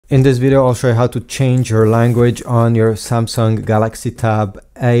In this video, I'll show you how to change your language on your Samsung Galaxy Tab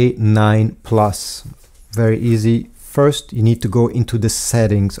A9 Plus. Very easy. First, you need to go into the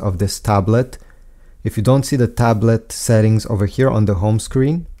settings of this tablet. If you don't see the tablet settings over here on the home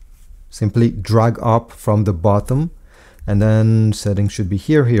screen, simply drag up from the bottom and then settings should be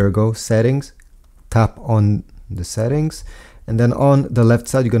here. Here you go, settings. Tap on the settings and then on the left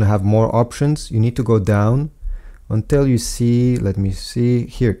side, you're going to have more options. You need to go down until you see, let me see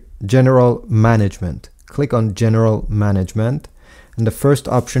here, General Management. Click on General Management and the first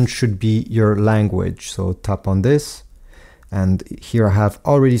option should be your language. So tap on this and here I have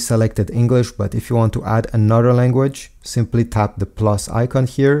already selected English, but if you want to add another language, simply tap the plus icon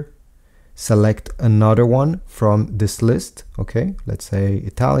here, select another one from this list. Okay, let's say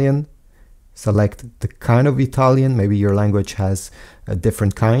Italian. Select the kind of Italian, maybe your language has a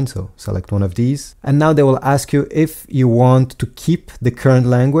different kind, so select one of these. And now they will ask you if you want to keep the current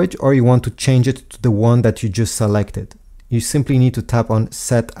language or you want to change it to the one that you just selected. You simply need to tap on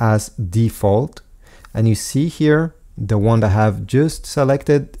Set as Default. And you see here, the one that I have just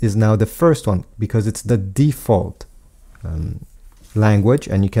selected is now the first one because it's the default language.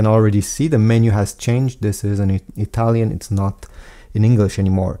 And you can already see the menu has changed. This is an Italian, it's not in English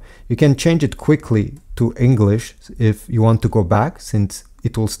anymore. You can change it quickly to English if you want to go back, since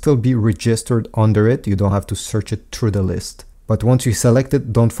it will still be registered under it. You don't have to search it through the list. But once you select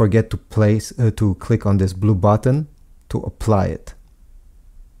it, don't forget to click on this blue button to apply it.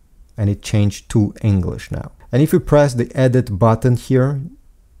 And it changed to English now. And if you press the edit button here,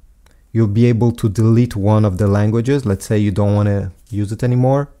 you'll be able to delete one of the languages. Let's say you don't want to use it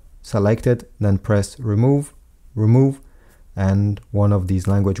anymore. Select it, then press remove, and one of these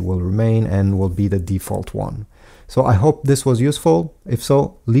languages will remain and will be the default one. So I hope this was useful. If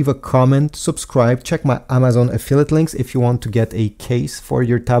so, leave a comment, subscribe, check my Amazon affiliate links if you want to get a case for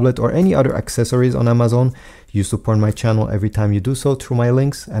your tablet or any other accessories on Amazon. You support my channel every time you do so through my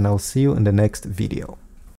links, and I'll see you in the next video.